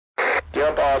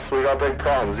Yeah, boss, we got big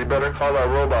problems. You better call that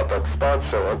robot, that spot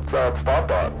show. What's that spot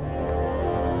bot?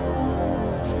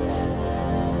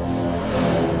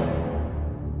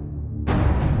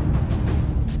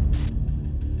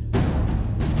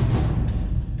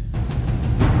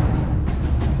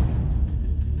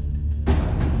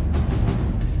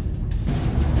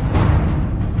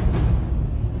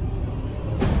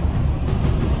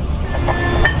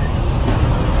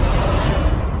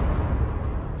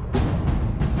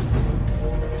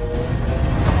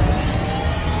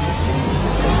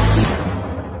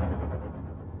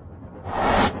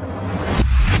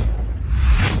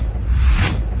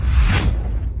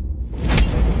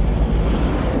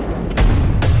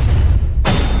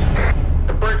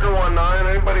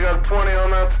 Anybody got a 20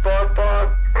 on that spot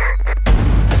bot?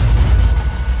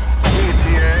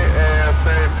 ETA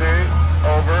ASAP,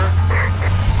 over.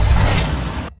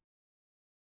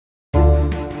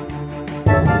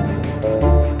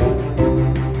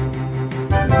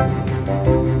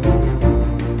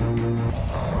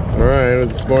 Alright,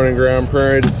 this morning Grand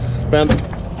Prairie just spent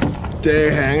the day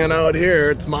hanging out here.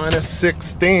 It's minus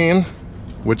 16,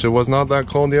 which it was not that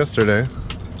cold yesterday.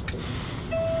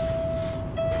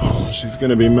 She's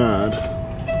gonna be mad.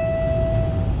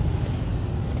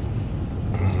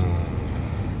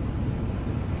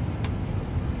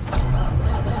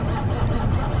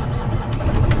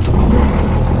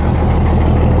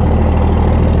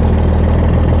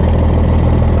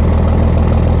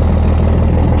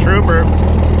 Trooper.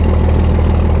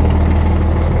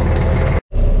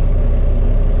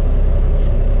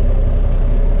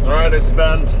 Alright, I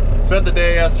spent the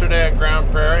day yesterday in Grand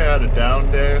Prairie. I had a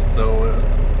down day, so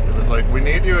it was like, we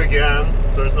need you again,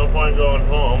 so there's no point going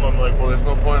home. I'm like, well, there's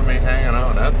no point in me hanging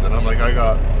out in Edson. I'm like, I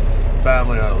got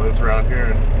family that lives around here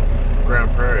in Grand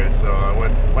Prairie, so I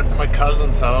went to my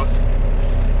cousin's house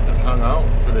and hung out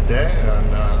for the day and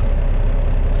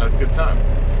had a good time.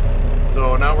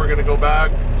 So now we're gonna go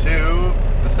back to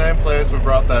the same place we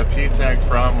brought that P tank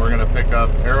from. We're gonna pick up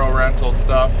aero rental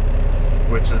stuff,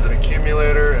 which is an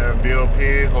accumulator and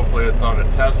BOP. Hopefully it's on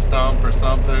a test stump or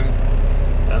something.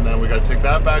 And then we got to take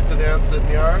that back to the Edson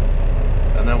yard,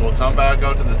 and then we'll come back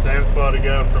out to the same spot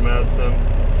again from Edson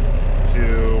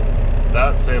to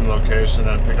that same location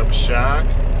and pick up a shack,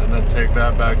 and then take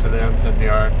that back to the Edson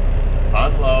yard,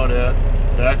 unload it,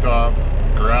 deck off,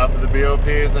 grab the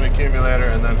BOPs and accumulator,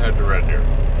 and then head to Red Deer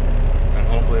and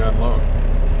hopefully unload.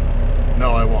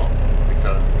 No, I won't,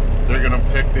 because they're gonna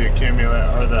pick the accumulator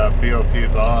or the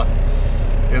BOPs off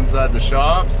inside the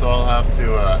shop, so I'll have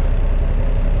to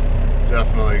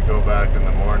definitely go back in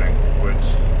the morning,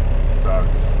 which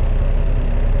sucks.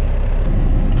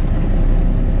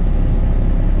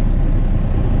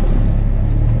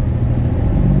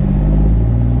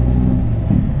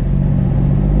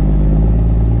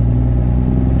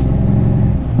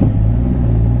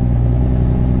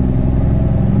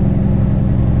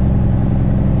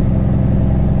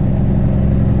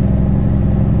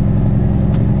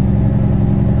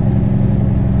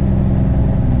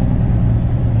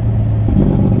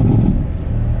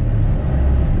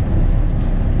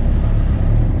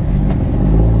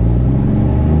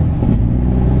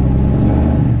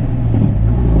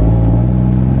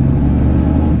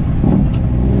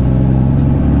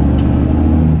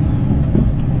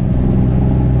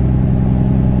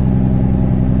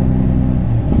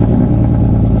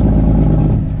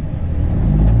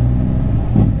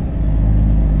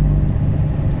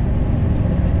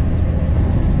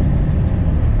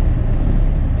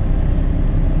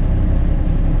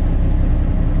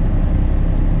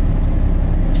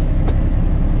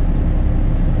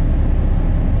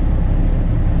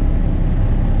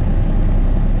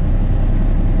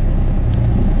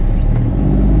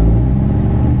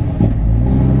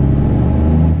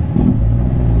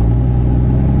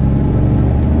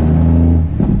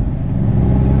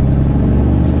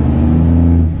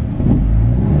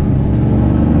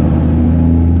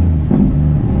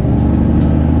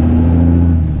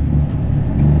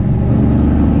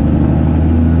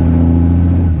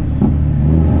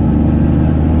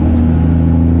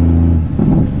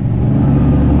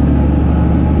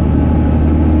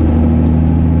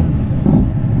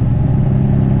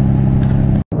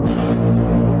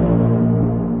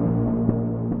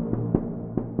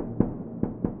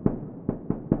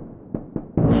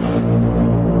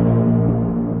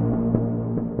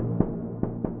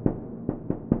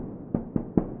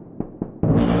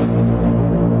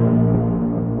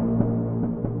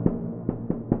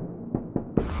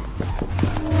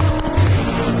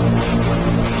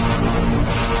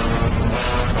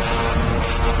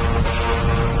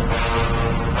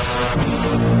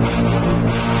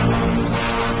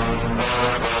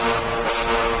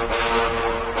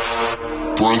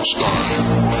 Crunch time.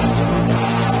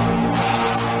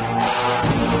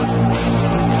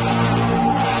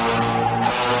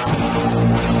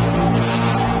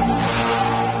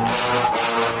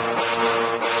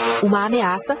 Uma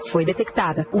ameaça foi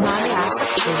detectada. Uma ameaça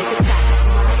foi detectada.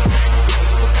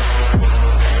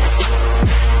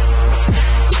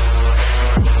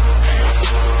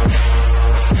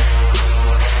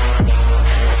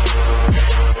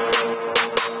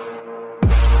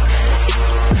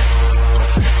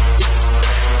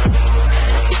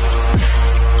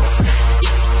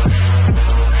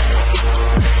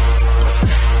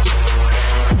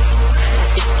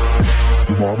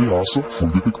 Uma ameaça foi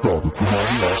detectada. Uma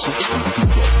ameaça foi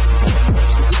detectada.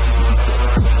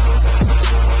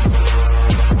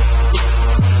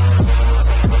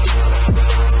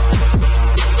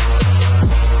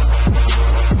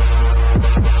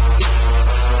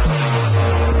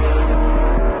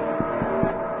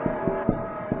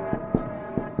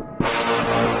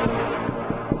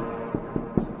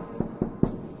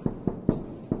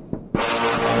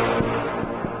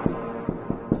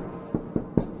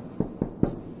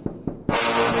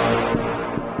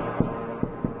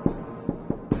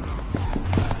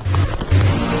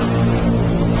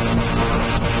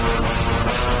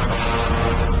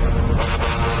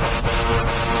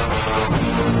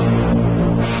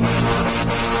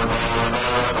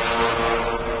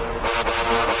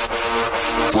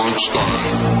 Crunch time.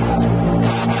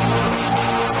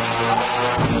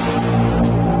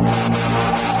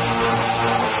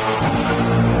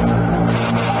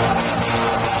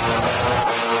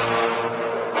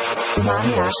 Uma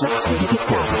ameaça foi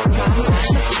detectada. Uma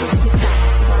ameaça foi detectada.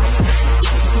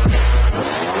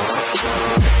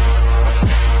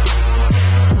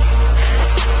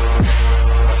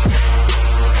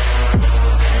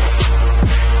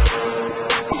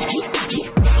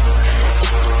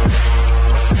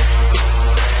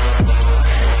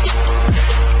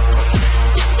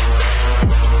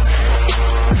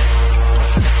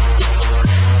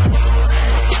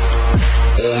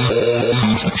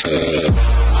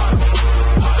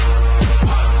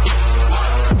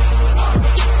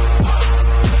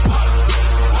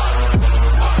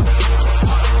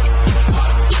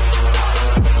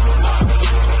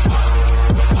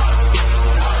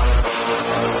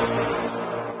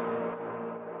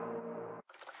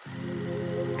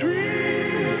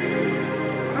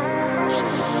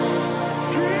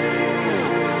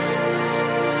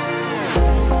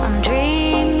 I'm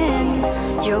dreaming,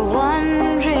 you're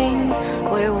wondering,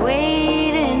 we're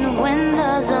waiting, when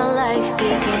does our life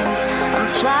begin? I'm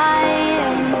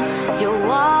flying, you're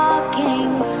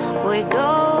walking, we're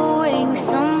going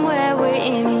somewhere, we're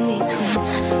in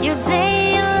between. You're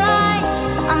daylight,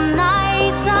 I'm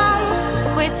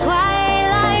nighttime, we're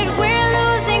twilight, we're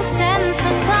losing sense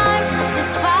of time.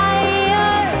 This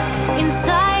fire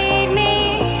inside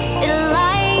me, it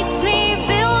lights me,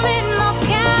 building up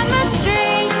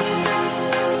chemistry,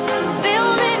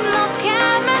 building up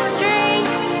chemistry.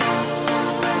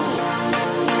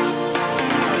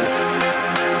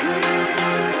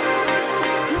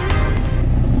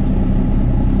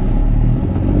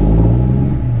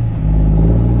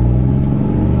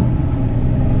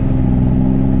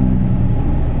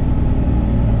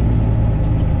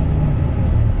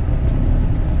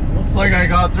 Looks like I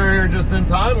got through here just in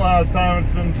time last time.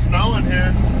 It's been snowing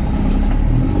here.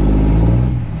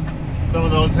 Some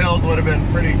of those hills would have been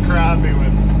pretty crappy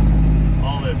with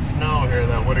all this snow here.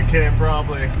 That would have came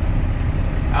probably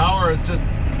hours just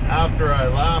after I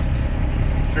left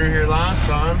through here last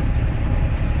time.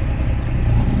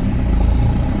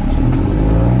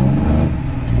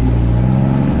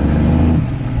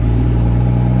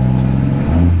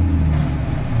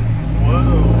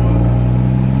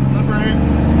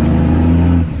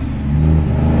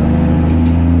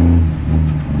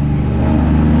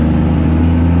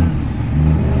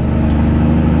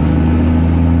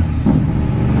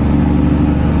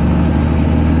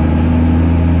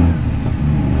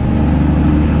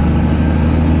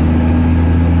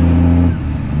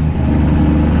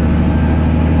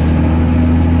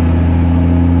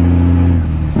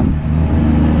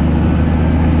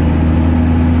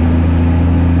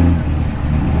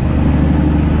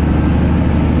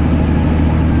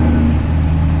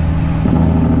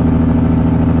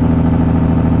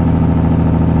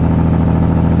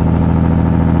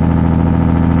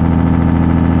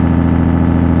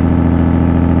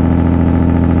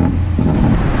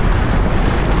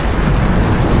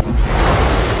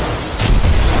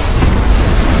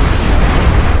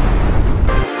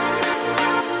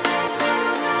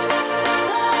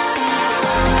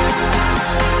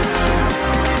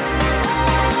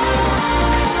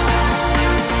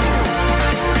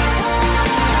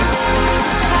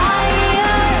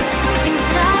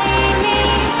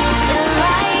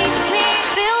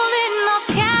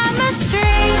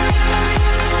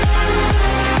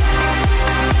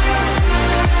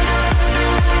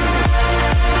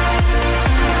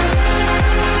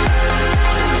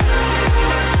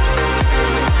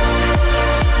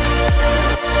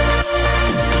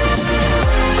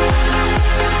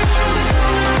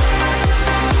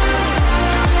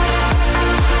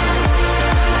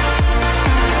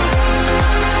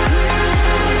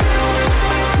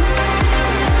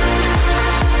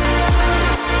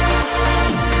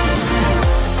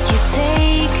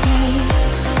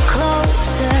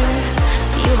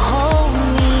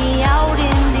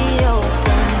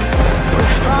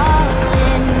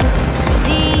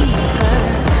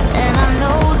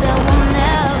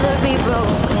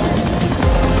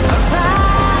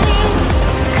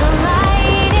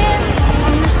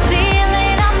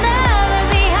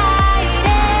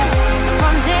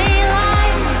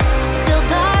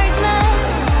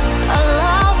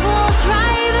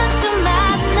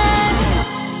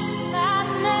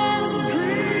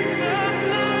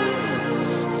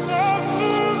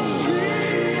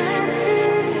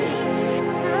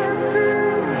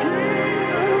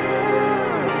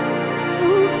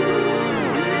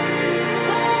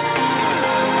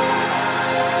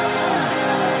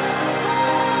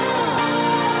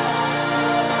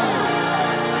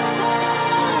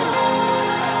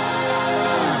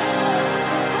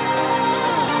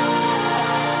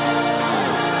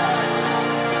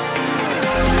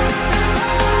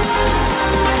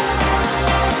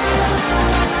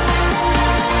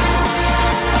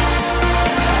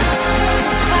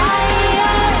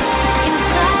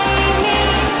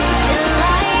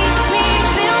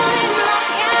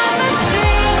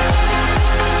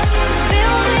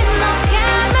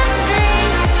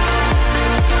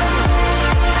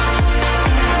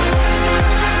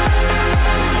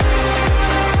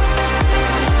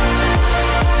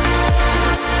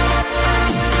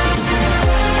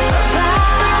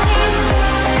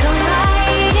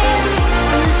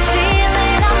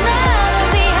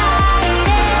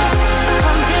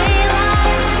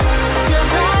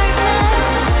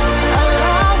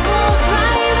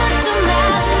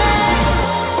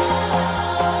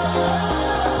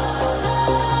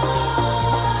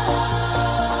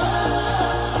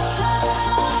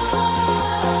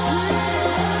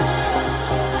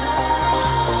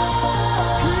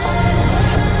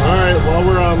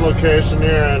 location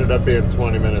here. I ended up being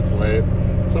 20 minutes late.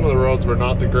 Some of the roads were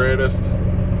not the greatest.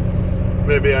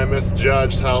 Maybe I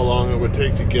misjudged how long it would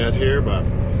take to get here, but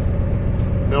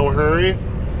no hurry.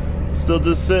 Still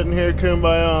just sitting here,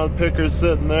 kumbaya. The picker's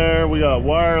sitting there. We got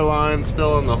wire lines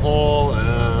still in the hole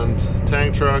and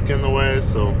tank truck in the way,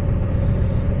 so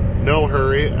no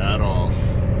hurry at all.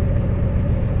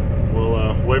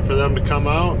 We'll wait for them to come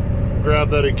out,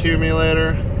 grab that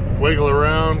accumulator, wiggle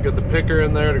around, get the picker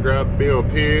in there to grab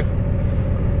BOP,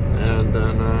 and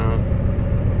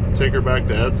then take her back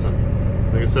to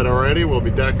Edson. Like I said already, we'll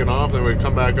be decking off, then we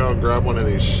come back out and grab one of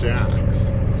these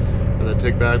shacks. And then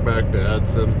take back to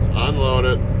Edson, unload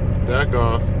it, deck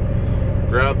off,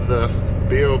 grab the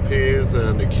BOPs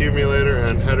and accumulator,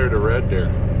 and head her to Red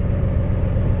Deer.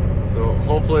 So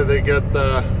hopefully they get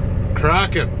the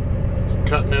cracking. It's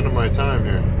cutting into my time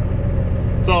here.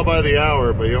 It's all by the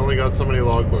hour, but you only got so many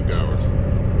logbook hours.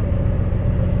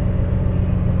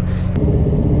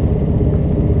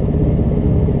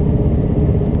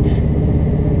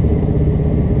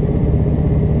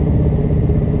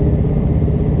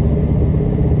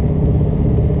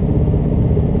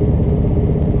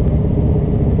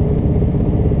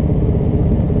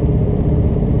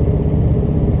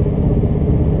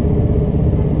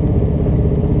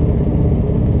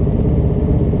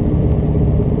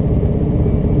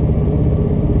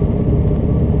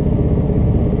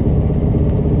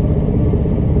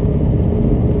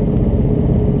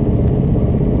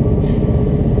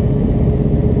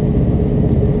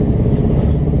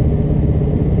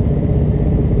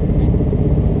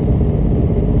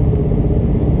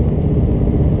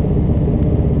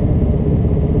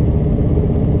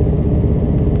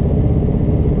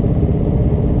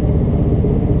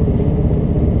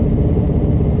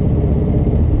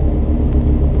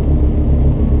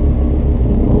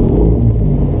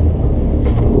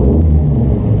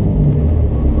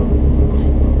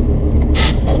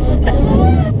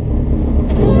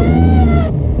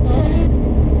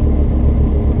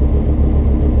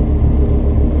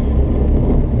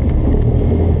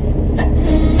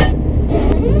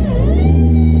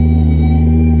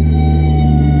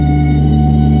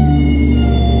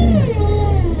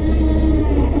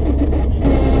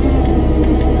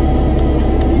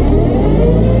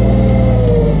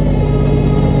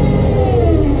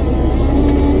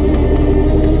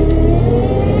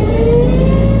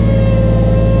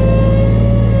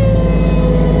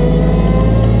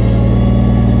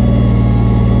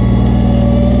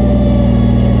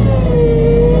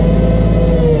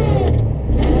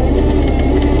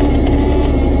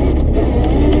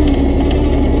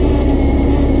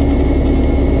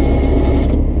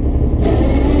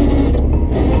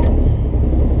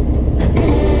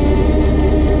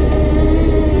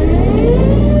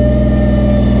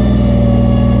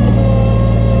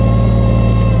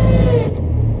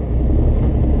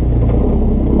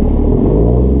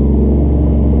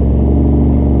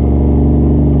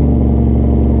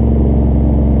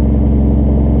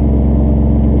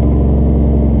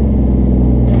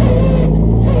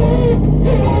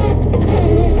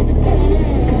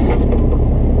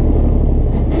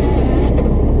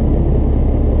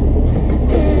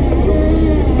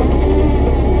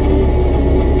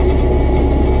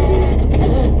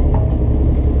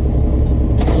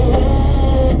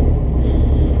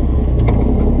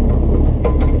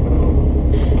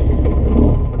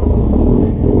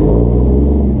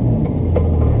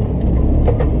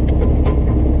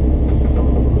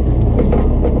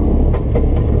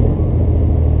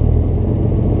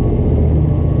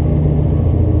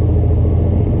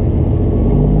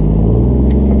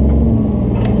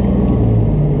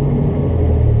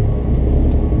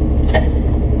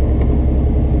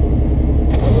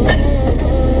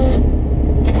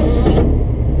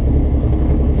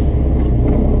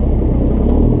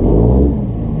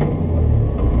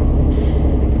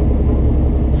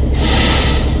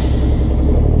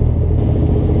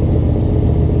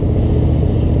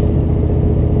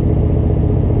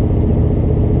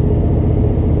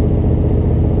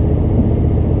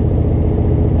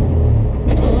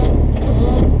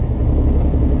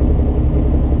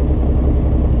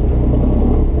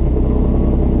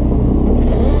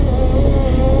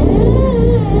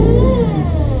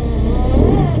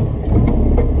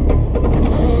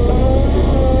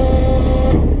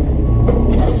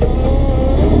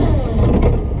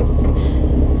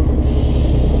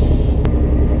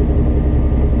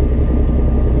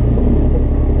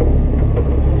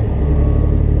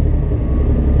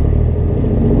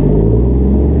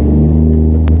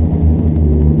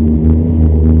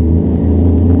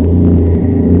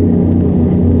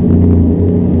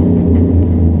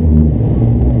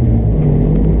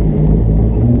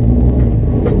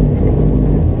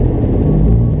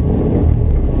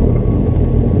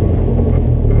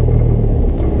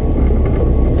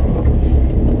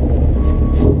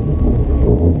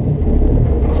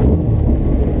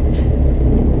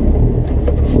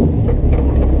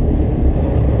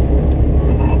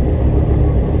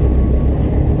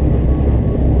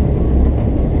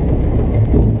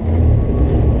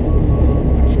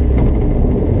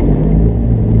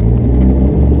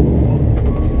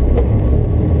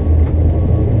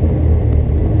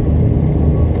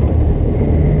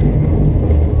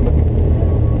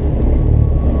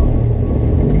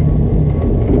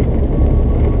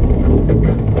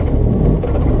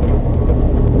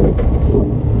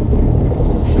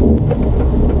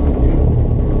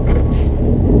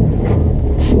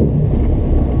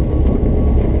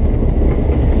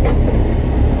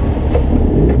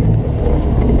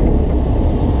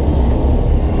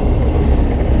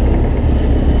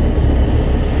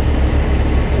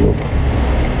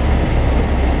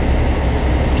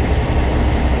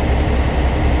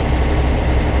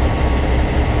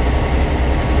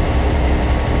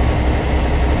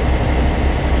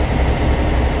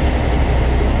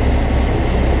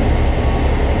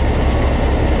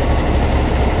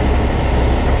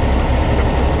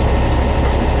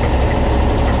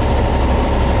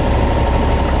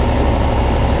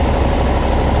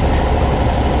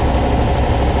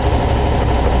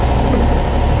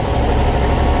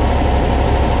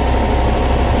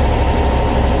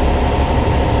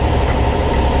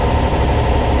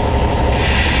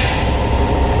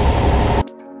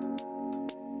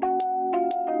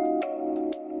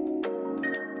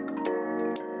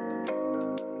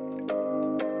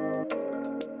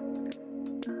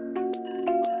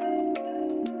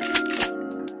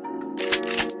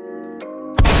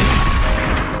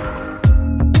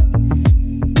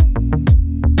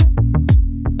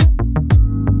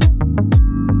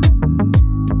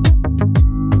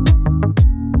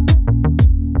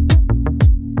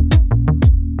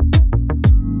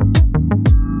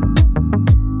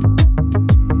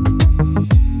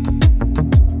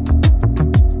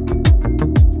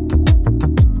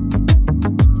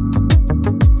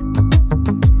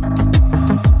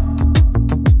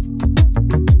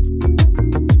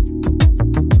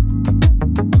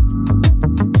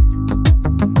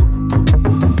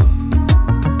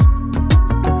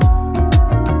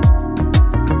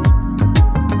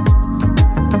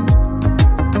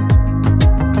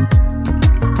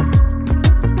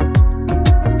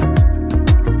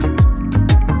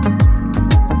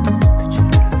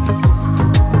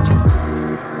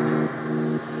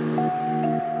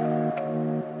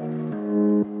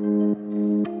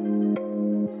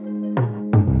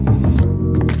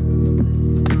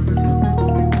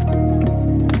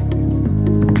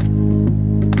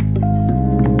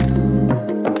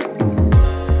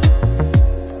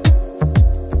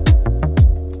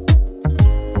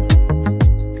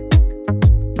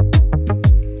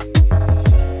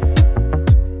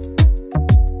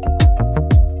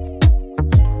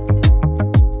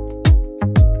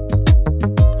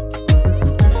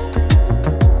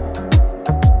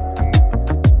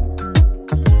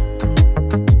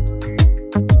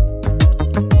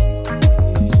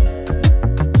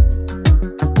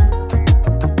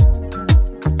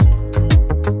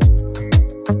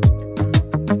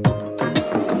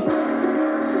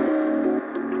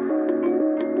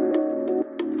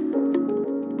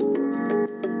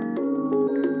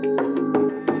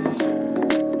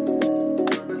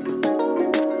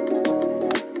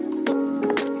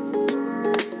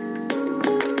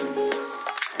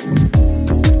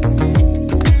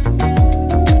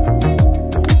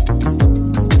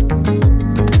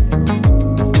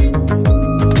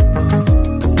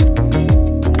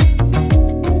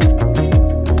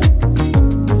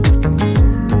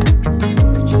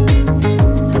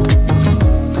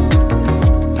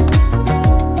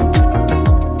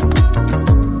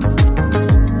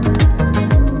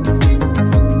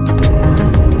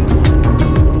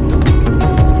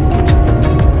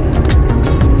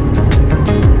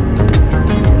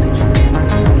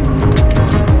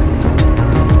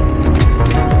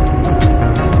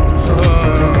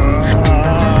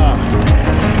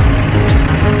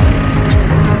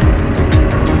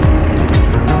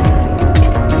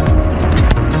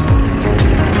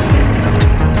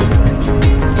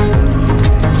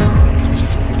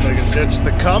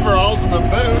 coveralls and the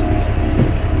boots.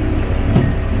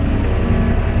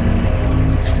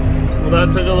 Well,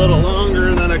 that took a little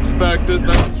longer than expected,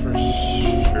 that's for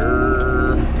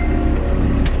sure.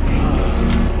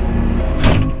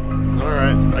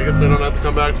 Alright, I guess I don't have to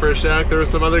come back for a shack. There were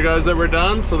some other guys that were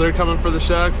done, so they're coming for the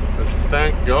shacks.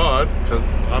 Thank God,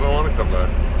 because I don't want to come back.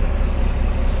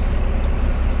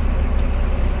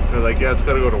 They're like, yeah, it's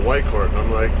got to go to Whitecourt. And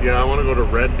I'm like, yeah, I want to go to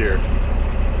Red Deer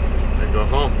and go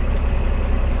home.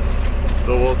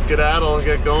 So we'll skedaddle and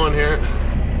get going here.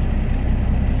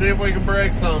 See if we can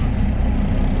break some.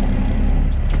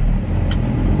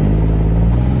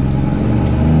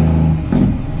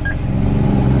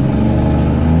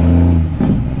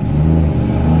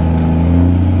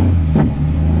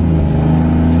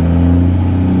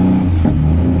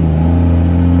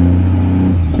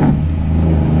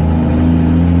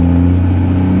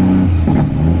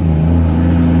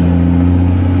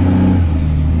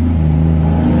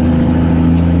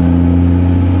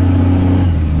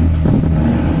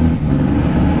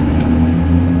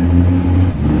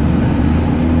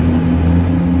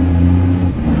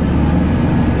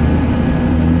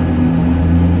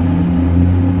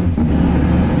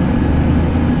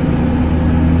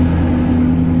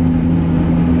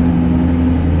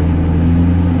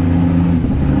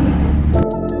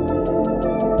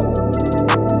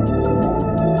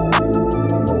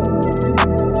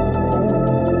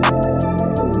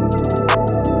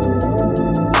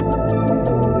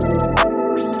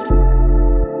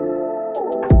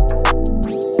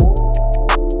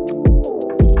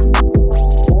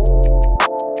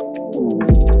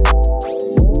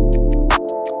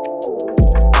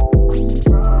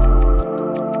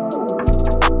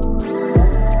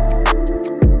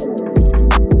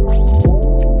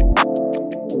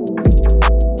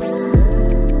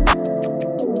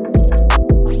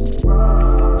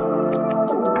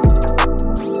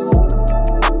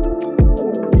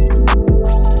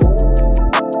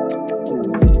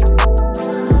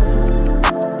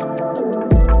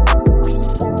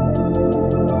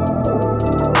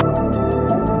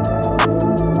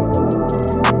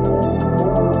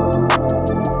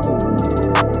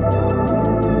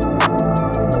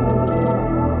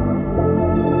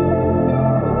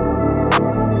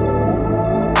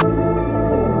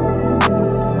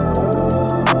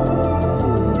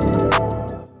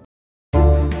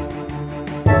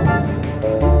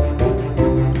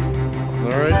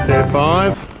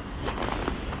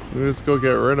 Let's go get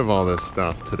rid of all this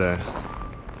stuff today.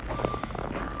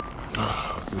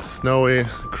 Oh, it's a snowy,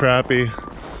 crappy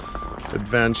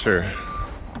adventure.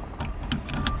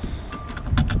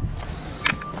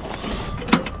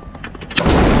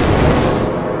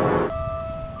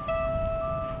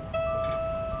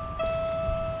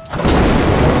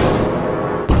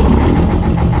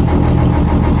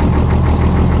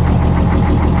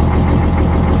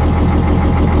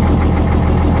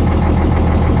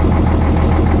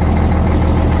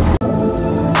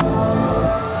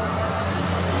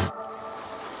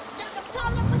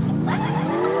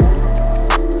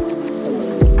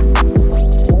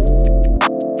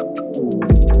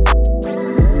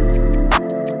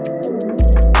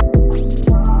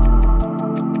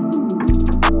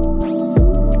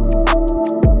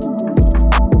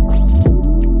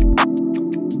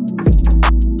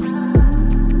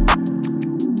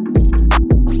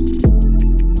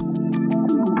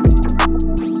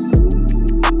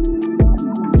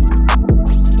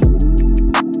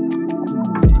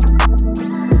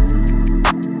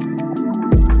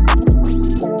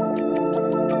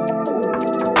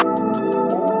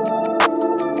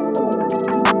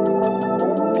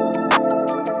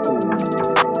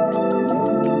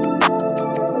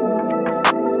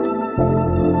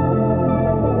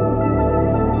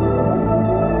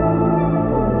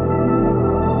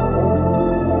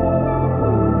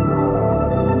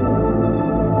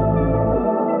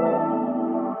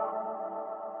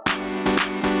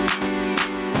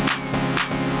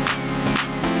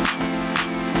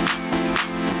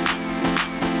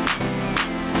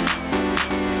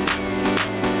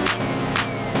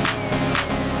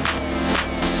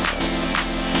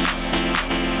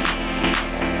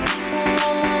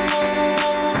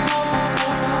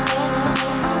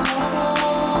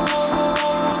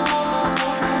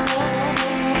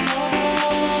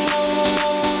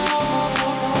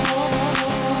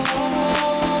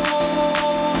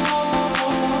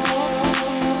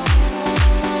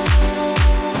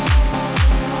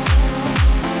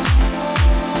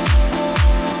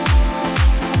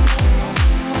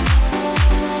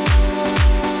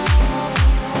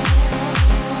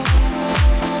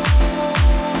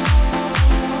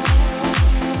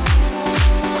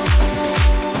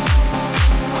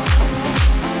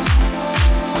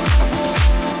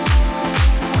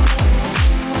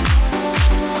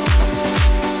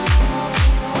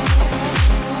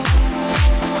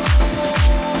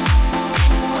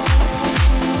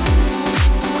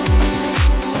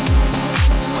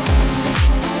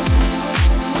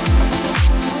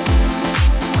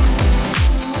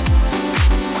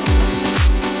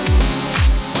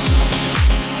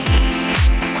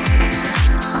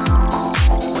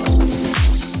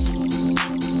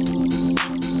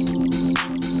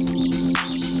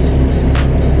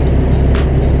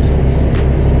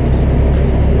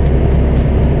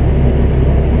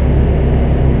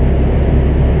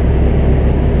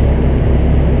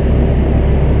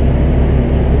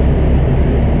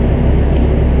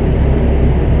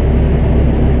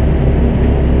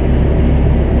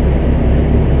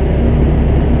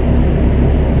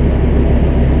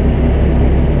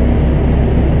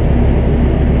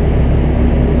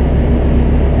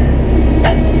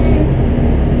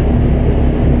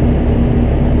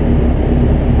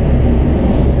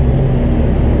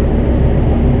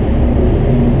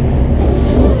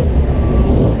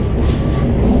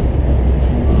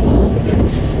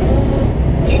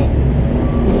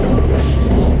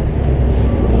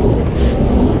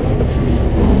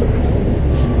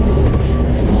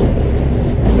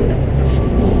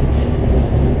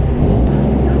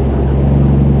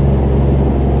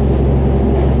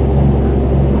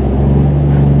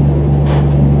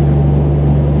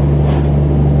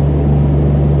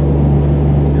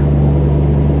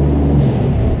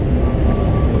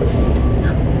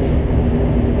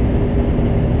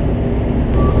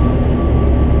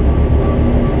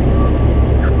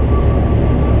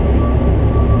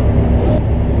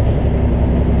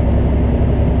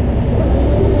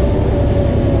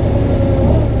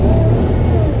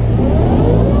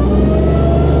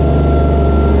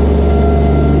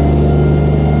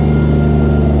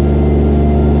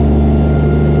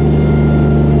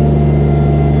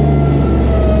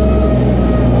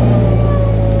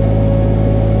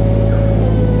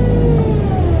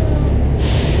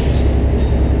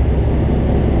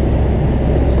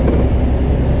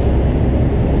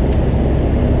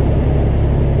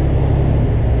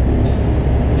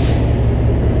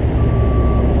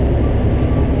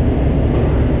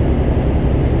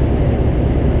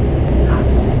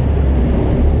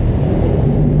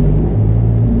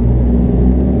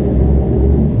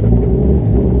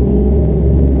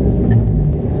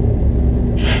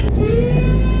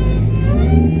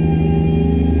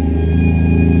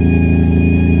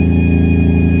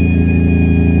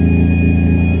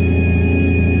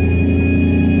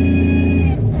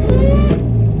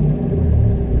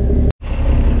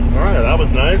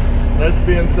 to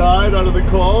be inside out of the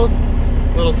cold,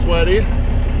 a little sweaty.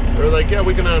 They were like, yeah,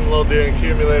 we can unload the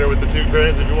accumulator with the 2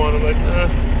 cranes if you want. I'm like,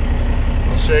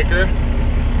 I'll shake her.